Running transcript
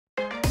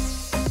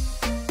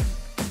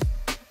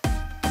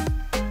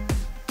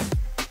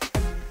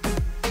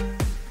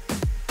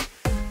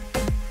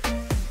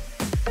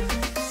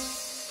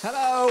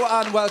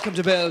and welcome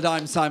to Build.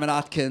 I'm Simon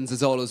Atkins.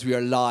 As always, we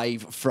are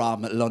live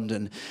from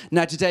London.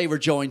 Now, today we're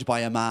joined by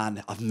a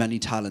man of many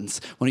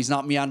talents. When he's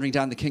not meandering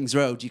down the King's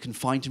Road, you can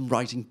find him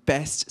writing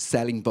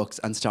best-selling books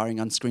and starring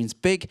on screens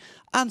big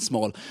and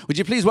small. Would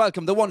you please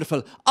welcome the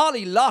wonderful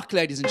Ollie Lock,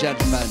 ladies and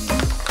gentlemen.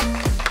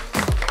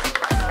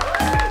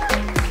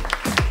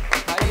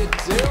 How you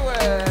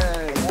doing?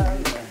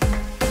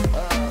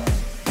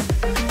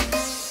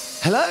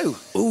 Hello.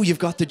 Oh, you've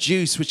got the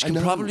juice, which can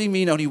probably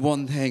mean only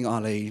one thing,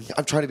 Ollie.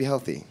 I'm trying to be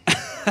healthy.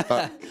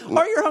 But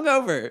or you're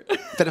hungover.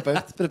 Bit of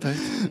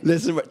both.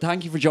 Listen,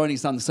 thank you for joining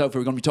us on the sofa.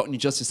 We're going to be talking to you in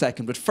just a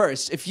second. But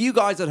first, if you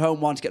guys at home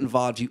want to get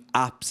involved, you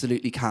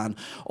absolutely can.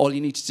 All you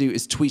need to do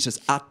is tweet us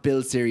at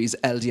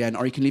BuildSeriesLDN,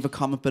 or you can leave a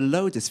comment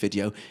below this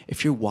video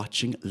if you're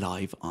watching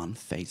live on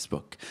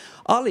Facebook.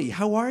 Ollie,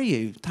 how are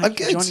you?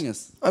 Thank you for joining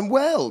us. I'm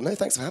well. No,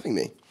 thanks for having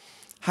me.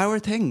 How are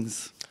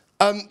things?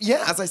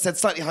 Yeah, as I said,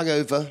 slightly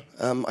hungover.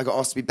 I got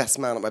asked to be best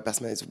man at my best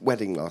mate's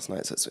wedding last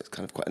night, so it's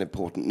kind of quite an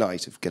important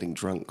night of getting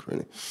drunk,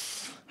 really.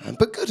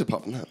 But good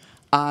apart from that.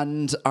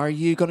 And are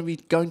you going to be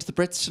going to the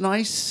Brits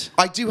tonight?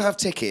 I do have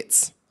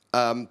tickets,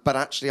 but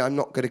actually I'm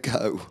not going to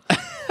go.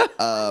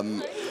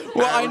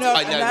 Well, I know.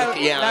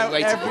 Now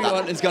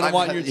everyone is going to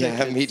want your tickets.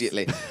 Yeah,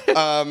 immediately.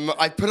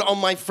 I put it on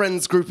my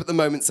friends group at the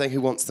moment saying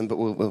who wants them, but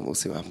we'll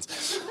see what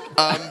happens.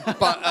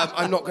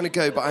 I'm not going to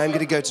go, but I am going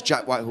to go to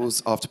Jack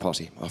Whitehall's after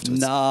party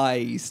afterwards.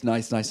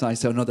 Nice.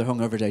 So another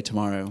hungover day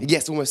tomorrow.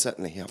 Yes, almost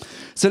certainly, yeah.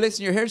 So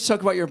listen, you're here to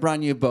talk about your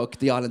brand new book,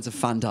 The Islands of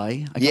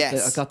Fandye.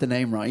 I got the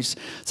name right.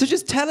 So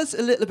just tell us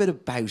a little bit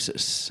about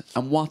it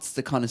and what's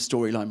the kind of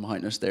storyline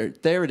behind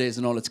it. There it is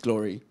in all its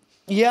glory.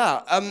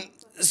 Yeah,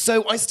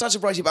 so I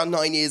started writing about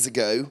 9 years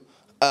ago,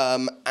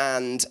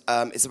 and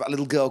it's about a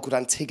little girl called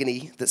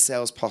Antigone that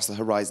sails past the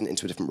horizon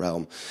into a different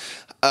realm.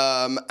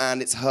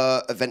 And it's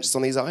her adventures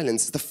on these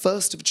islands. It's the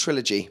first of a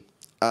trilogy,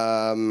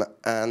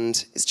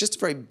 and it's just a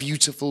very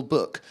beautiful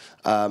book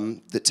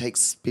that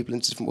takes people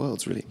into different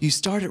worlds, really. You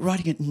started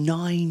writing it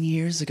 9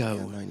 years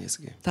ago. Yeah, 9 years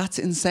ago. That's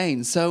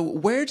insane. So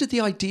where did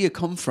the idea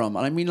come from?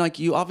 And I mean, like,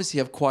 you obviously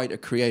have quite a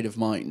creative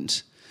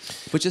mind.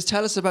 But just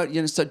tell us about,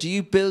 so do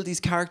you build these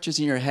characters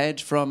in your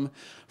head from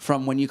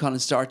when you kind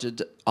of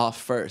started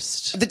off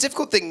first? The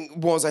difficult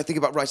thing was, I think,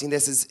 about writing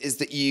this is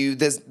that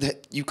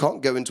you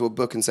can't go into a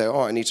book and say,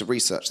 oh, I need to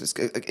research this.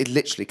 It's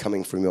literally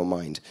coming from your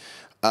mind.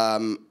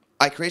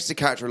 I created a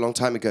character a long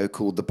time ago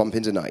called the Bump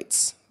Into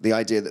Nights. The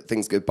idea that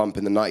things go bump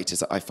in the night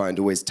is, I find,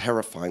 always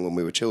terrifying when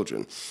we were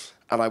children.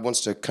 And I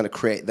wanted to kind of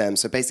create them.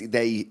 So basically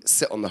they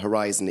sit on the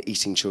horizon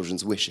eating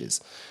children's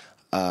wishes.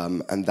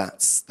 And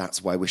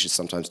that's why wishes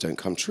sometimes don't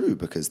come true,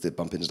 because the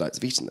bump into nights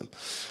have eaten them.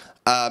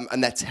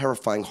 And they're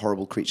terrifying,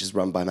 horrible creatures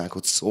run by a man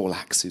called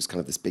Sorlax, who's kind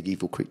of this big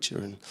evil creature.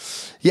 And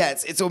yeah,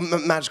 it's a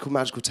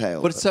magical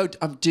tale. But so,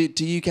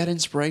 do you get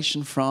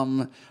inspiration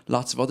from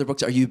lots of other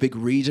books? Are you a big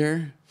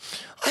reader?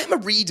 I am a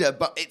reader,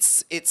 but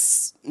it's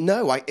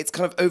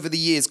kind of over the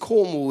years.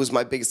 Cornwall was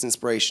my biggest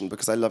inspiration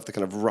because I love the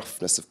kind of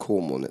roughness of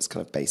Cornwall, and it's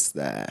kind of based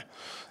there.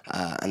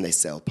 And they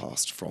sail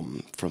past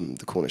from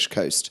the Cornish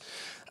coast.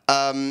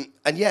 And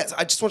yes,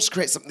 I just wanted to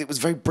create something that was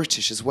very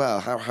British as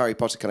well. How Harry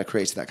Potter kind of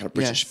created that kind of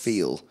British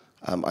feel.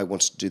 I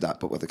wanted to do that,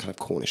 but with a kind of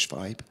Cornish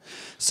vibe.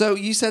 So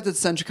you said that the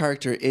central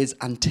character is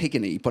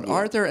Antigone, but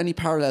are there any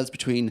parallels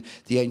between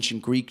the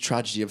ancient Greek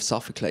tragedy of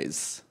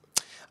Sophocles?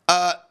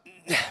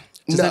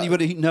 Does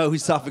anybody know who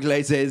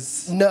Sophocles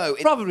is? No.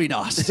 Probably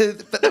not.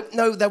 But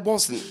no, there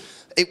wasn't.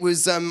 It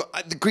was,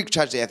 the Greek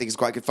tragedy I think is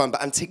quite good fun,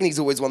 but Antigone's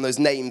always one of those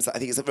names that I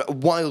think is a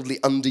wildly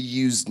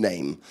underused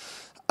name.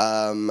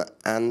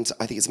 And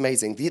I think it's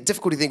amazing. The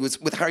difficulty thing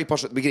was with Harry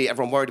Potter at the beginning,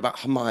 everyone worried about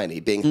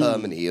Hermione being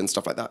Hermione and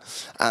stuff like that.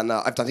 And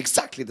I've done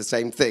exactly the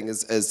same thing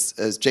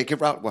as J.K.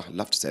 Rowling. Well, I'd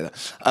love to say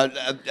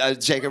that.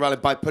 J.K. Rowling,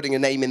 by putting a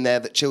name in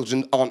there that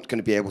children aren't going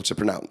to be able to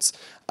pronounce.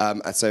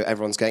 And so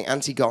everyone's going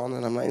Antigone,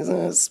 and I'm like,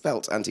 it's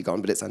spelt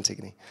Antigone, but it's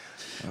Antigone.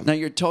 Now,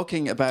 you're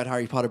talking about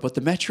Harry Potter, but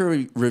the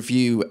Metro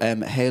Review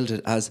hailed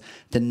it as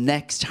the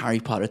next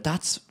Harry Potter.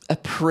 That's a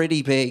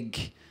pretty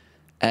big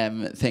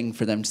thing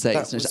for them to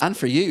say, and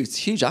for you, it's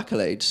a huge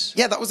accolade.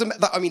 Yeah, that was.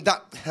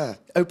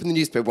 Opened the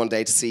newspaper one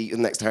day to see the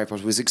next Harry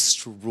Potter was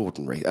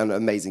extraordinary, an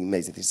amazing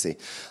thing to see.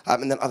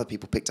 And then other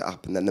people picked it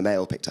up, and then the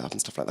Mail picked it up, and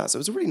stuff like that. So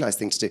it was a really nice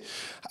thing to do.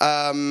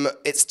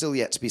 It's still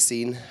yet to be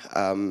seen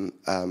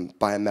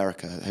by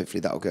America.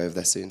 Hopefully, that will go over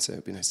there soon. So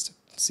it'd be nice to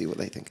see what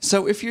they think.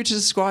 So if you're to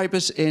describe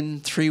it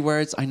in 3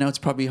 words, I know it's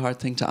probably a hard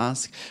thing to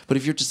ask, but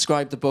if you're to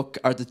describe the book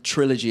or the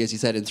trilogy, as you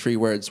said, in 3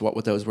 words, what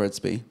would those words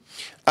be?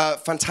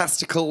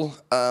 Fantastical,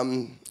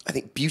 I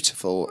think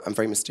beautiful, and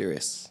very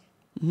mysterious.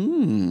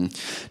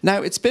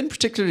 Now, it's been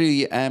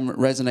particularly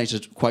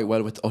resonated quite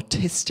well with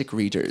autistic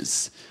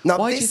readers. Now,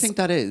 why do you think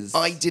that is?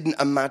 I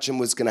didn't imagine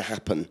was going to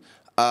happen.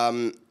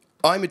 I'm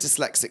a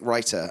dyslexic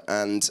writer,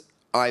 and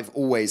I've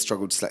always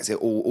struggled with dyslexia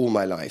all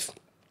my life.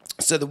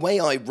 So the way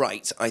I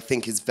write, I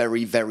think, is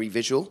very, very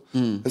visual.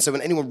 And so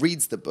when anyone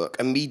reads the book,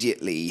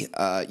 immediately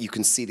you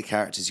can see the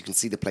characters, you can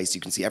see the place,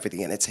 you can see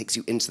everything, and it takes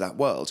you into that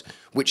world,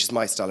 which is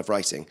my style of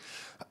writing.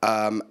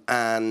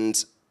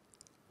 And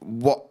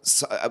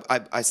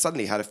I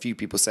suddenly had a few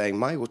people saying,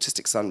 my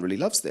autistic son really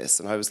loves this.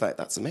 And I was like,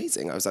 that's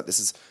amazing. I was like,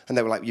 and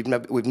they were like,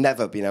 we've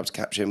never been able to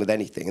capture him with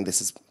anything. And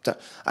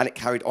and it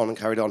carried on and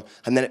carried on.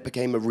 And then it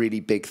became a really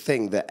big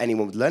thing that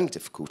anyone with learning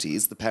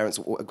difficulties, the parents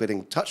were getting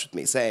in touch with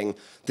me saying,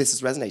 this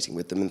is resonating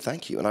with them and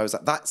thank you. And I was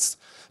like,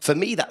 for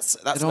me, that's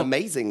an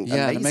amazing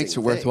yeah, amazing it makes it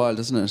thing. worthwhile,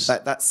 doesn't it?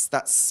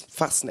 That's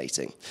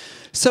fascinating.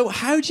 So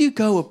how do you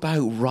go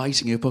about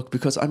writing a book?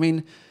 Because, I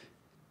mean,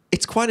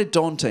 it's quite a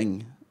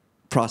daunting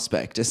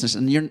prospect, isn't it?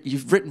 And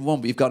you've written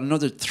one, but you've got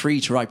another 3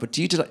 to write. But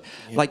do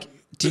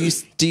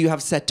you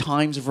have set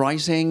times of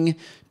writing?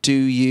 Do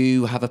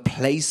you have a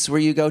place where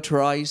you go to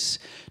write?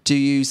 Do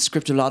you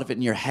script a lot of it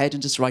in your head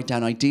and just write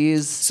down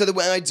ideas? So the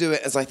way I do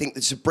it is I think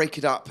that to break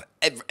it up,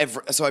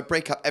 so I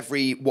break up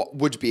every what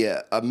would be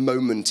a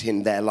moment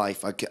in their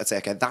life. I'd say,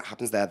 okay, that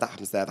happens there, that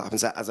happens there, that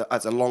happens there,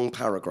 as a long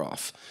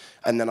paragraph.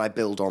 And then I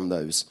build on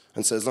those.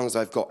 And so as long as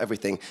I've got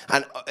everything.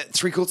 And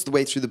 3/4 of the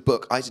way through the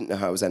book, I didn't know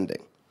how it was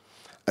ending.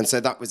 And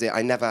so that was it.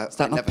 I never. Is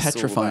that not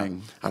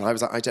petrifying? And I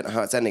was like, I don't know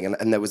how it's ending.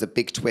 And there was a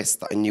big twist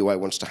that I knew I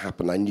wanted to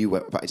happen. I knew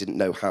it, but I didn't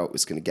know how it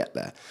was going to get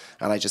there.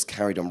 And I just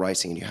carried on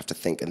writing. And you have to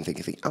think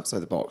outside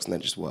the box, and then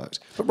it just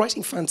worked. But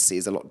writing fantasy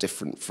is a lot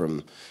different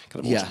from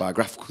kind of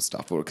autobiographical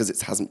stuff, because it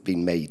hasn't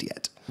been made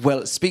yet.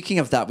 Well, speaking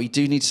of that, we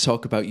do need to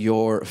talk about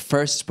your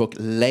first book,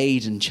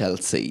 Laid in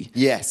Chelsea.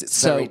 Yes,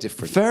 it's very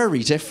different.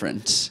 Very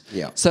different.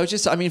 Yeah. So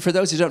just, I mean, for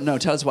those who don't know,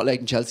 tell us what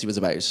Laid in Chelsea was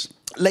about.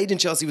 Laid in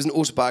Chelsea was an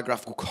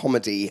autobiographical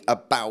comedy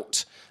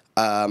about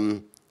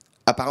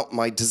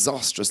my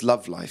disastrous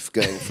love life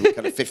going from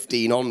kind of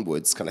 15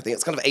 onwards kind of thing.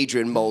 It's kind of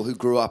Adrian Mole who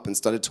grew up and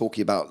started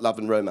talking about love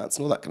and romance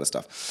and all that kind of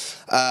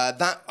stuff.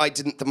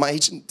 My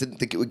agent didn't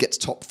think it would get to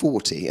top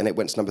 40, and it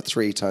went to number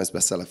 3 times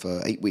bestseller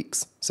for 8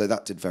 weeks. So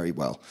that did very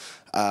well.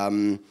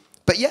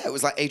 But yeah, it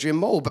was like Adrian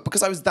Mole. But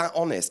because I was that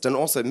honest, and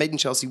also Made in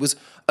Chelsea was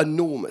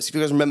enormous. If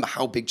you guys remember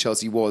how big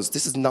Chelsea was,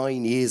 this is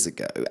 9 years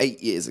ago,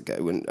 8 years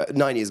ago,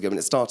 9 years ago when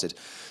it started.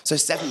 So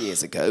 7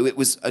 years ago, it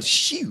was a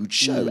huge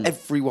show.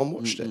 Everyone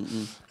watched it.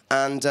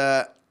 And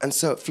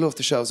so it flew off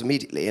the shelves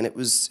immediately, and it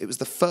was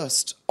the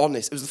first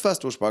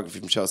autobiography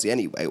from Chelsea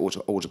anyway,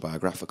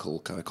 autobiographical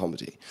kind of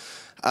comedy.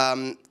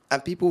 And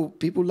people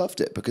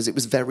loved it because it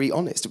was very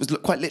honest. It was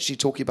quite literally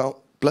talking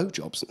about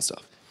blowjobs and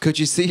stuff. Could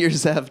you see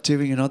yourself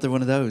doing another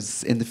one of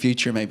those in the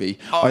future, maybe?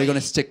 Or are you going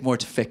to stick more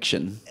to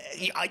fiction?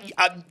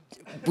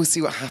 We'll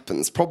see what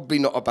happens. Probably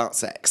not about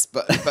sex,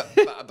 but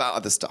about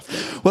other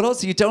stuff. Well,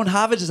 also, you don't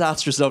have a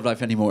disastrous love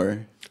life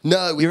anymore.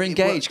 No. You're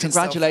engaged.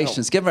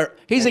 Congratulations.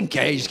 He's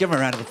engaged. Give him a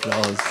round of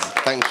applause.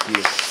 Thank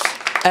you.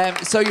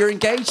 So you're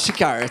engaged to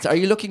Gareth. Are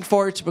you looking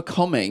forward to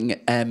becoming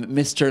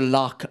Mr.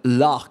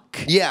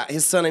 Locke? Yeah,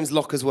 his surname's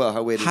Locke as well.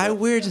 How weird is that? How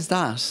weird is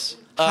that?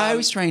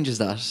 How strange is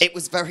that? It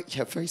was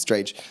very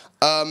strange.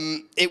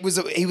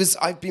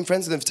 I've been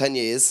friends with him for 10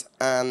 years,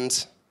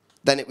 and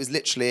then it was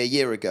literally a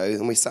year ago,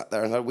 and we sat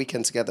there and had a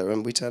weekend together,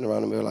 and we turned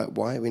around and we were like,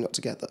 why are we not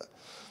together?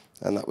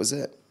 And that was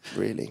it,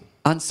 really.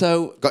 And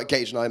so... Got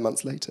engaged 9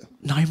 months later.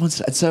 9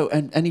 months. And so,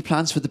 and any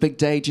plans for the big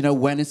day? Do you know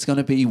when it's going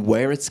to be,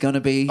 where it's going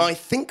to be? I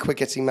think we're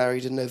getting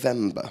married in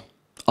November.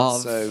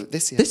 So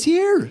this year. This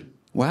year?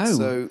 Wow.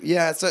 So,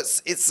 yeah, so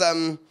it's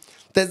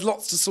there's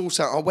lots to sort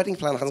out. Our wedding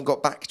planner hasn't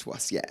got back to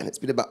us yet, and it's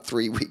been about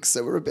 3 weeks,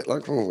 so we're a bit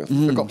like, oh, we've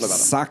forgotten about that.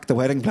 Sack the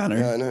wedding planner.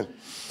 Yeah, I know.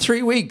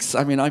 3 weeks.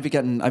 I mean, I'd be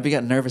getting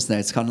nervous now.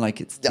 It's kind of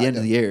like it's the end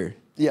of the year.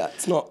 Yeah,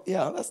 it's not.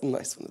 Yeah, that's a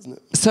nice one, isn't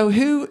it? So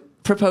who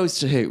proposed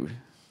to who?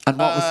 And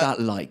what was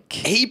that like?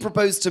 He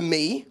proposed to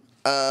me.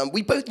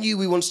 We both knew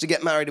we wanted to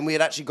get married, and we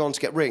had actually gone to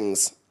get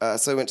rings.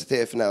 So we went to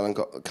Theo Fennell and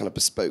got kind of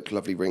bespoke,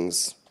 lovely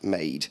rings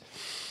made.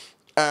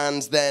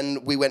 And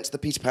then we went to the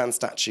Peter Pan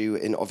statue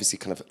in, obviously,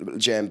 kind of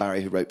J.M.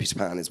 Barrie, who wrote Peter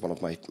Pan, is one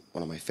of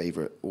my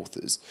favourite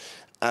authors.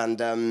 And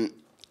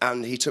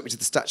he took me to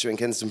the statue in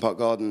Kensington Park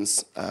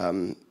Gardens,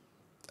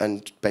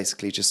 and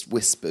basically just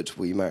whispered,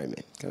 "Will you marry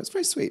me?" It was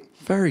very sweet.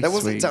 Very sweet. There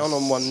wasn't down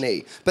on one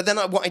knee. But then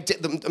what I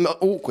did, the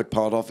awkward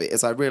part of it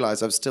is I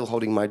realised I was still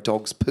holding my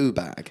dog's poo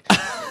bag. And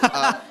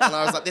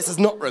I was like, this is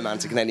not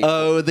romantic in any way.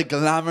 Oh, the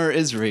glamour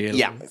is real.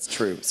 Yeah, it's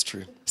true, it's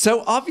true.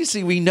 So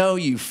obviously we know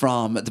you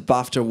from the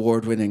BAFTA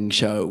award-winning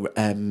show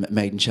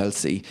Made in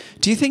Chelsea.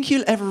 Do you think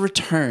you'll ever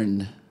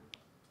return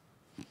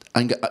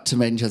and get to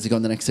Made in Chelsea, go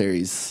on the next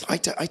series? I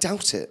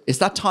doubt it. Is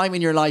that time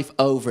in your life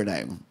over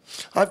now?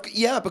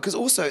 Yeah, because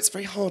also it's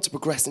very hard to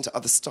progress into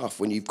other stuff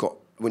when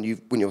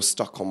you're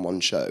stuck on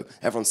one show.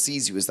 Everyone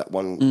sees you as that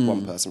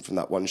one person from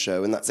that one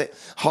show, and that's it.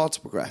 Hard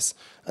to progress.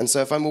 And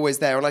so if I'm always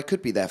there, and I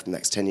could be there for the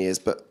next 10 years,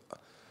 but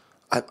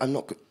I'm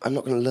not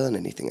going to learn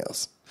anything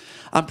else.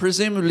 And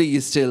presumably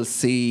you still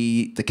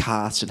see the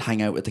cast and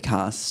hang out with the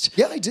cast.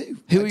 Yeah, I do.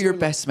 Who are your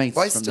best mates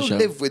from the show? I still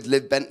live with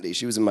Liv Bentley.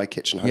 She was in my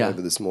kitchen hangover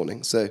this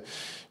morning. So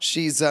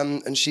she's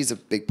a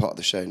big part of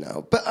the show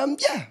now. But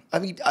yeah, I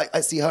mean,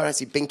 I see her, I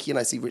see Binky, and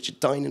I see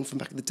Richard Dinan from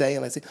back in the day,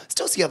 and I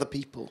still see other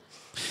people.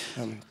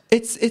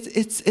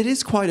 It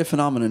is quite a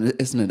phenomenon,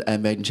 isn't it?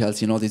 Made in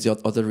Chelsea and all these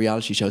other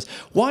reality shows.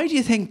 Why do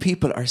you think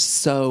people are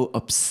so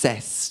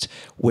obsessed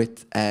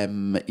with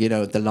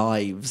the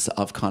lives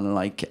of kind of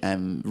like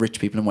rich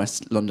people in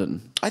West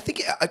London? I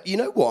think, you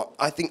know what?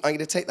 I think I'm going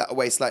to take that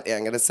away slightly.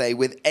 I'm going to say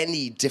with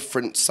any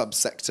different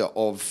subsector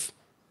of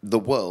the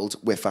world,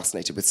 we're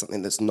fascinated with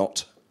something that's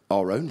not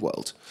our own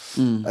world.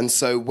 And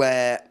so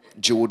where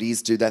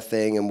Geordies do their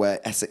thing and where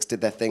Essex did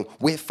their thing,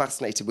 we're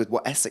fascinated with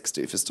what Essex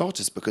do for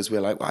starters, because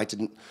we're like, well,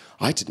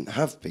 I didn't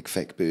have big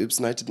fake boobs,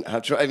 and I didn't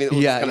have, all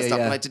this kind of stuff,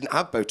 and I didn't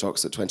have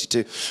Botox at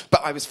 22,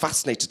 but I was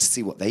fascinated to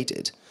see what they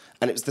did,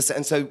 and it was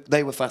and so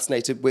they were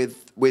fascinated with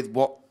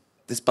what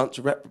this bunch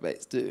of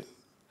reprobates do.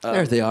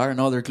 There they are in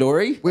all their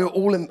glory. We were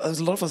all in, there was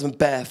a lot of us in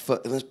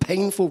barefoot, the most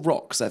painful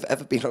rocks I've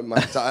ever been on my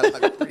entire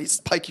life, really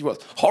spiky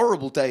rocks.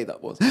 Horrible day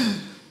that was.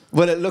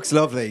 Well, it looks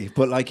lovely,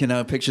 but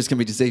pictures can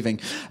be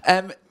deceiving.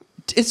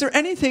 Is there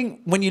anything,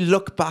 when you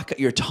look back at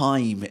your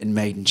time in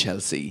Made in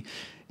Chelsea,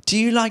 do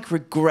you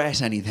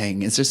regret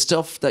anything? Is there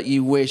stuff that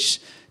you wish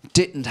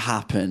didn't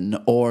happen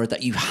or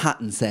that you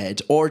hadn't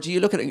said? Or do you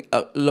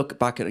look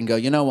back at it and go,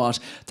 you know what,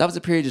 that was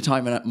a period of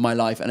time in my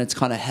life and it's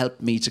kind of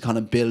helped me to kind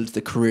of build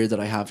the career that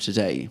I have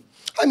today?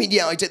 I mean,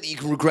 yeah, I don't think you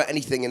can regret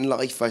anything in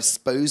life, I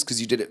suppose, because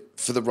you did it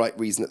for the right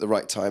reason at the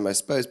right time, I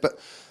suppose.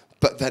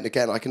 But then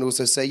again, I can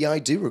also say, yeah, I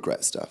do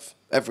regret stuff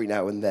every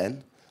now and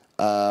then.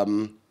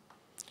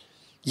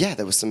 Yeah,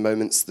 there were some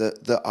moments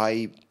that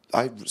I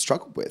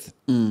struggled with.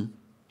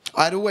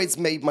 I'd always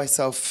made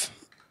myself,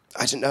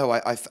 I don't know,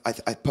 I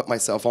put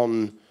myself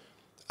on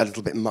a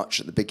little bit much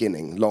at the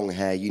beginning. Long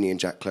hair, Union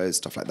Jack clothes,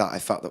 stuff like that. I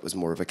felt that was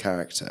more of a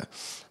character.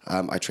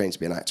 I trained to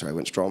be an actor. I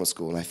went to drama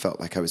school, and I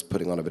felt like I was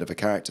putting on a bit of a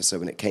character. So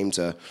when it came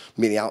to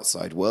me in the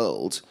outside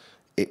world,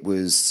 it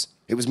was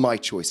my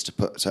choice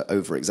to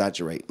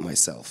over-exaggerate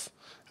myself.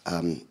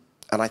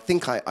 And I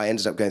think I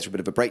ended up going through a bit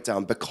of a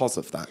breakdown because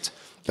of that,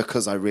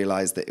 because I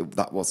realised that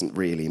that wasn't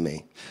really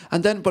me.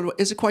 And then, but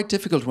is it quite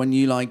difficult when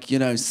you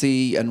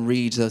see and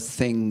read those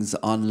things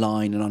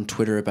online and on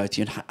Twitter about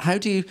you? And how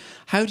do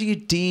you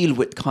deal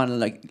with kind of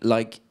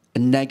like a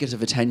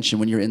negative attention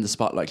when you're in the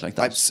spotlight like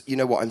that? You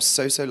know what? I'm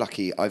so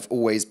lucky. I've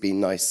always been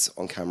nice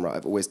on camera.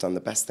 I've always done the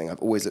best thing.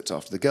 I've always looked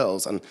after the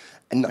girls, and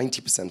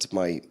 90% of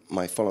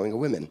my following are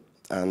women,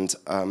 and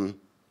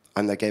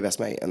I'm their gay best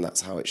mate, and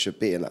that's how it should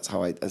be, and that's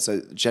how and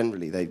so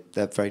generally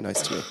they're very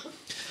nice to me.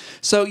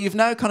 So you've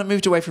now kind of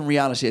moved away from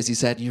reality, as you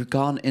said, you've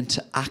gone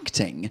into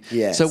acting.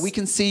 Yes. So we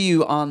can see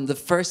you on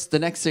the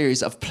next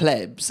series of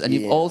Plebs, and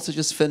you've also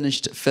just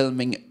finished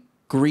filming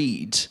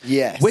Greed.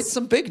 Yes. With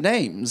some big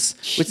names.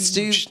 With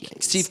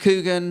Steve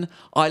Coogan,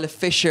 Isla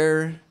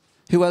Fisher.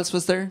 Who else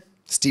was there?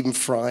 Stephen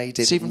Fry,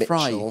 Stephen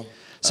Fry.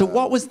 So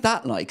what was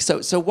that like?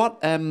 So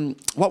what were you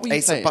playing?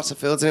 Asa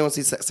Butterfield. Anyone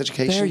see Sex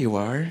Education? There you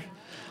are.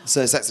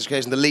 So Sex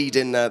Education, the lead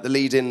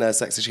in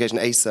Sex Education,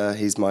 Asa,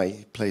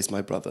 plays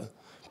my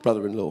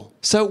brother-in-law.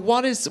 So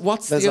what's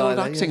the old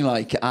acting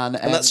like? And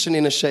that's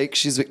Shanina Sheikh.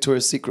 She's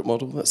Victoria's Secret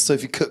model. That's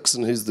Sophie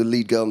Cookson, who's the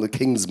lead girl in The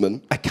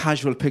Kingsman. A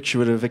casual picture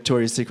with a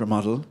Victoria's Secret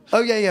model.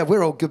 Oh yeah.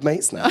 We're all good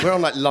mates now. We're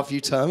on love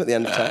you term at the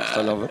end of text.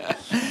 I love it.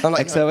 I'm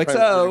like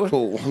XOXO. Really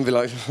cool. I'll be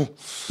like.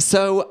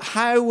 So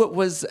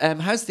how's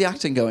the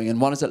acting going, and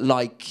what is it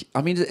like?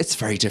 I mean, it's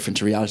very different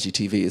to reality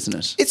TV, isn't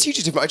it? It's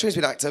hugely different. I trained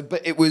to be an actor,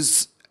 but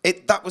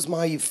that was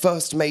my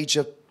first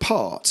major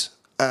part,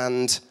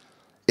 and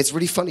it's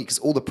really funny because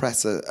all the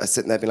press are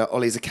sitting there being like,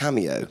 Ollie's a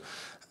cameo,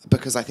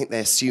 because I think they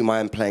assume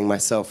I am playing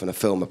myself in a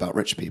film about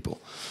rich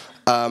people.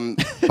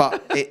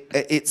 But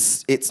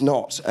it's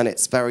not, and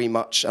it's very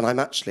much, and I'm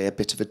actually a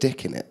bit of a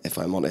dick in it, if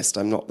I'm honest.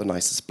 I'm not the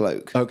nicest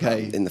bloke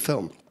in the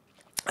film.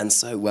 And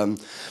so,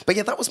 but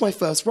yeah, that was my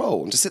first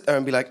role, and to sit there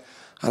and be like,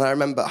 and I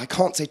remember, I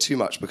can't say too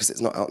much because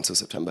it's not out until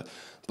September,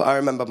 but I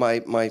remember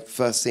my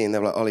first scene, they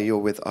were like, Ollie, you're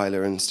with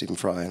Isla and Stephen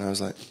Fry, and I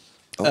was like,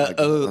 oh my God.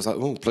 I was like,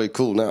 oh, play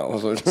cool now.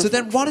 So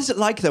then what is it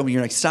like, though, when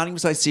you're standing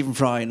beside Stephen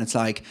Fry and it's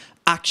like,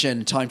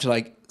 action, time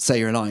to say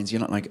your lines?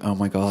 You're not like, oh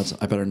my God,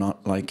 I better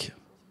not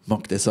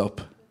muck this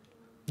up.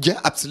 Yeah,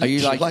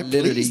 absolutely. Are you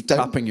literally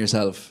tapping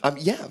yourself?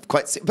 Yeah,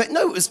 quite. But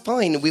no, it was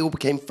fine. We all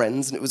became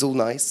friends, and it was all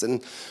nice.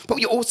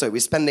 But I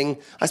spent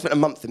a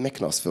month in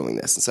Mykonos filming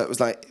this, and so it was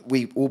like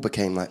we all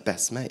became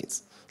best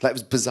mates. It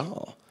was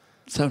bizarre.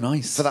 So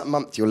nice. For that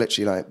month, you're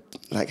literally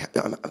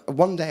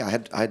one day I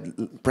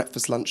had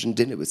breakfast, lunch, and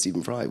dinner with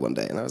Stephen Fry one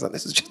day, and I was like,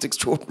 this is just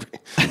extraordinary.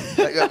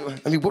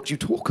 I mean, what do you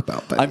talk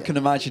about? But, I can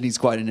imagine he's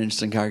quite an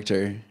interesting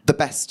character. The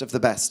best of the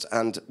best.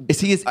 And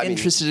is he as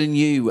interested in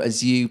you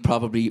as you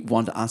probably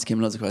want to ask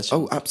him lots of questions?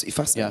 Oh, absolutely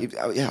fascinating.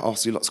 Yeah,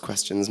 asks you lots of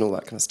questions and all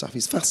that kind of stuff.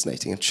 He's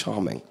fascinating and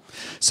charming.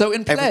 So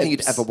in Plebs, everything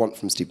you'd ever want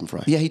from Stephen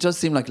Fry. Yeah, he does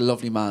seem like a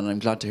lovely man, and I'm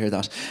glad to hear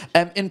that.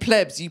 In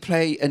Plebs, you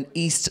play an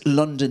East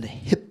London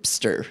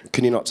hipster.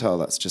 Can you not tell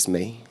that's just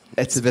me?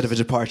 It's a bit of a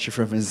departure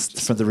from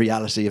the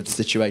reality of the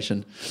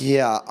situation.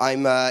 Yeah,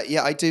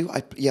 I do.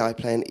 I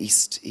play an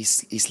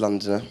East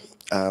Londoner.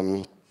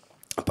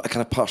 But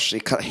kind of posh,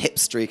 kind of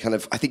hipstery, kind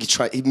of. I think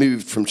he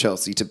moved from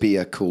Chelsea to be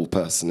a cool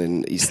person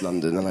in East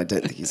London, and I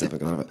don't think he's ever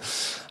going to have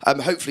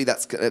it.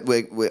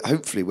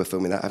 Hopefully we're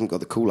filming that. I haven't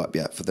got the call up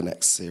yet for the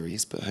next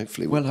series, but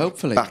hopefully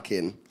hopefully back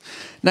in.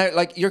 Now,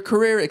 your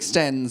career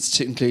extends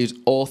to include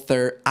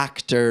author,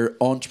 actor,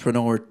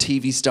 entrepreneur,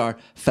 TV star,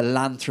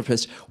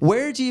 philanthropist.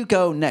 Where do you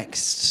go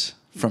next?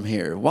 from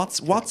here?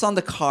 What's on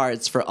the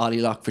cards for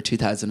Ollie Lock for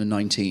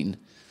 2019?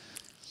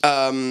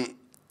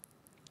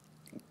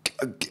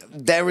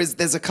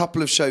 There's a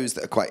couple of shows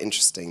that are quite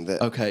interesting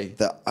that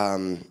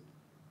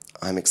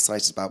I'm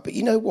excited about. But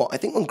you know what? I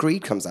think when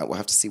Greed comes out, we'll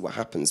have to see what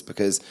happens,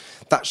 because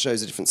that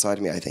shows a different side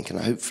of me, I think, and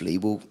hopefully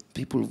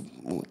people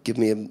will give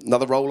me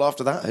another role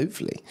after that,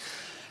 hopefully.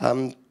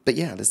 But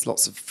yeah, there's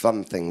lots of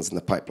fun things in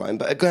the pipeline.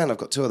 But again, I've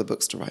got 2 other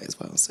books to write as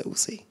well, so we'll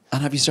see.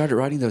 And have you started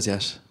writing those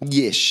yet?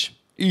 Yish.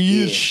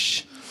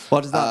 Yish.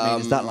 What does that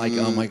mean? Is that like,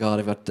 oh my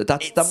God,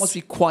 that must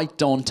be quite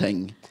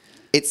daunting.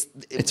 It's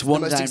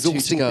one the most down, 2 to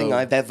exhausting go. thing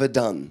I've ever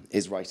done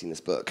is writing this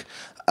book.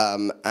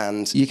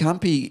 And you can't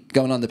be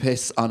going on the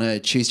piss on a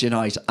Tuesday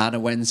night and a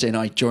Wednesday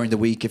night during the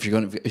week if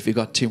you've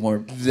got 2 more.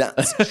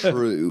 That's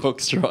true.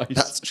 Books to write.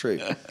 That's true.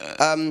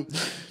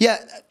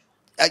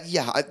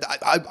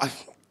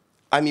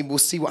 I mean, we'll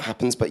see what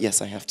happens, but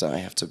yes, I have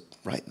to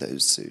write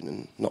those soon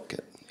and not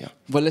get. Yeah.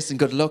 Well, listen,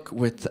 good luck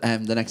with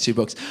the next 2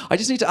 books. I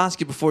just need to ask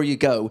you before you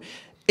go: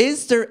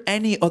 is there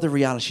any other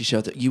reality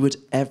show that you would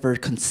ever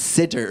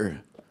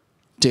consider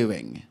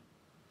doing?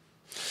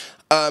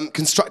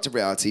 Constructed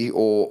reality,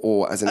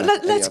 or as in.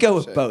 Let's go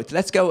with both.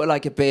 Let's go with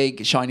like a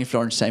big shiny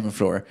floor entertainment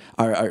floor,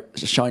 or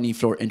shiny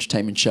floor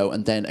entertainment show,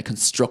 and then a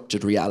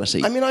constructed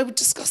reality. I mean, I would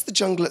discuss the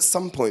jungle at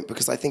some point,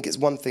 because I think it's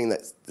one thing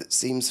that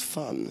seems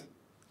fun.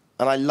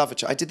 And I love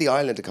it. I did The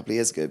Island a couple of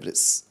years ago, but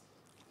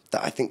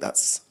I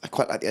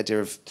quite like the idea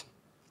of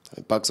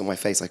bugs on my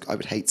face. I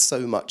would hate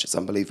so much, it's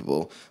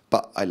unbelievable,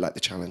 but I like the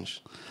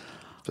challenge.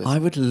 But I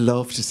would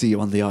love to see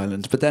you on the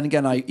island, but then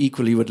again, I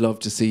equally would love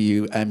to see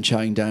you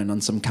chowing down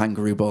on some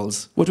kangaroo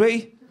balls. Would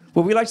we?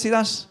 Would we like to see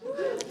that?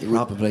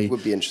 Probably. It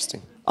would be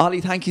interesting.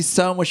 Ollie, thank you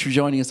so much for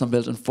joining us on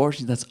Build.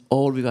 Unfortunately, that's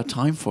all we've got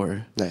time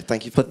for. No,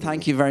 thank you. But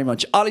thank you very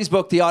much. Ollie's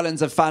book, The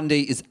Islands of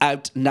Fandye, is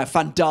out now.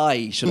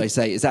 Fandye, should I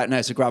say, is out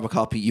now. So grab a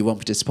copy. You won't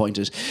be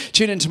disappointed.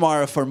 Tune in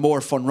tomorrow for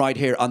more fun right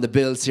here on the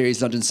Build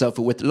series London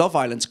Sofa with Love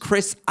Island's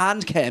Chris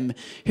and Kim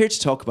here to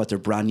talk about their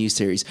brand new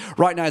series.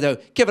 Right now, though,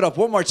 give it up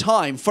one more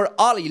time for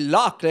Ollie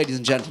Lock, ladies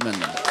and gentlemen.